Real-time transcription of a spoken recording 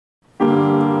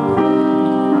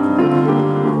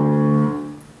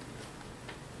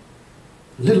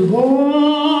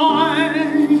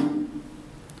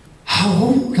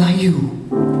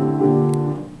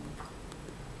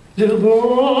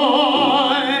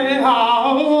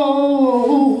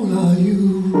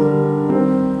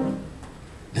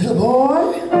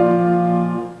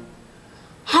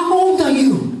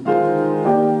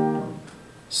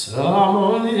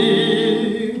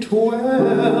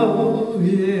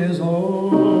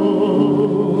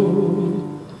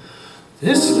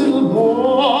This little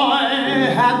boy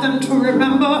had them to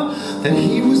remember that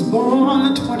he was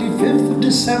born the 25th of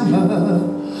December.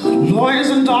 Lawyers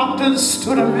and doctors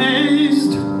stood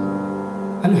amazed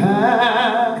and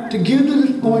had to give the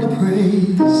little boy the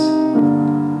praise.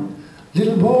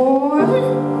 Little boy,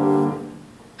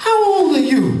 how old are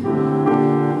you?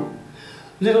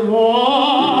 Little boy,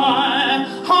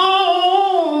 how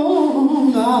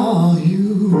old are you?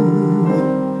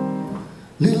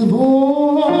 Little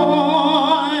boy,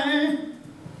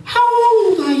 how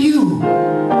old are you?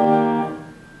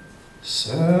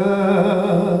 Sir,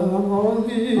 I'm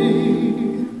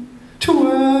only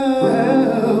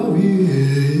 12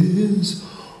 years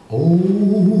old.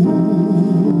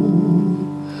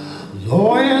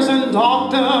 Lawyers and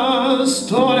doctors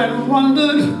stood and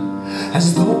wondered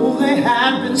as though they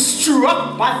had been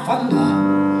struck by thunder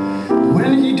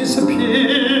when he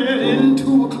disappeared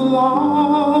into a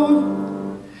cloud.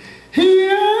 He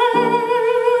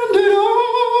ended up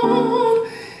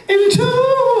into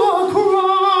a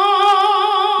crowd.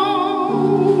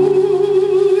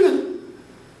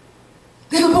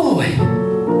 Little boy,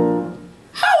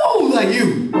 how old are you?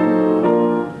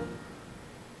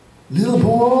 Little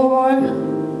boy,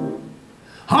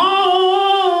 how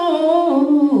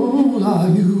old are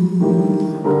you?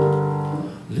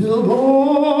 Little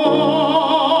boy,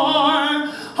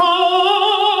 how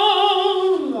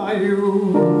old are you?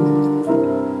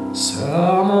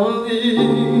 Some only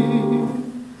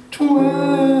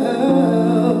 12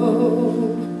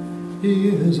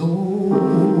 years old.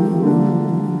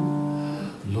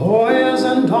 Lawyers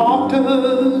and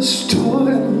doctors stood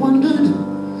and wondered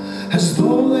as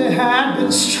though they had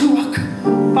been struck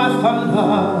by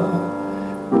thunder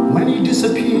when he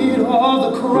disappeared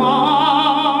o'er the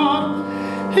crowd.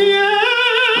 He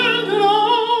ended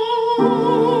up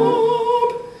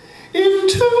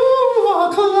into a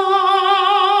cloud.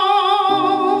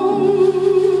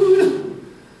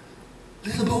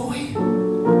 Little boy,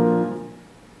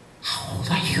 how old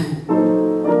are you?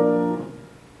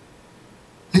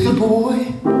 Little boy,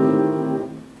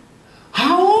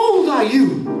 how old are you?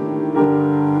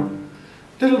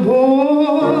 Little boy,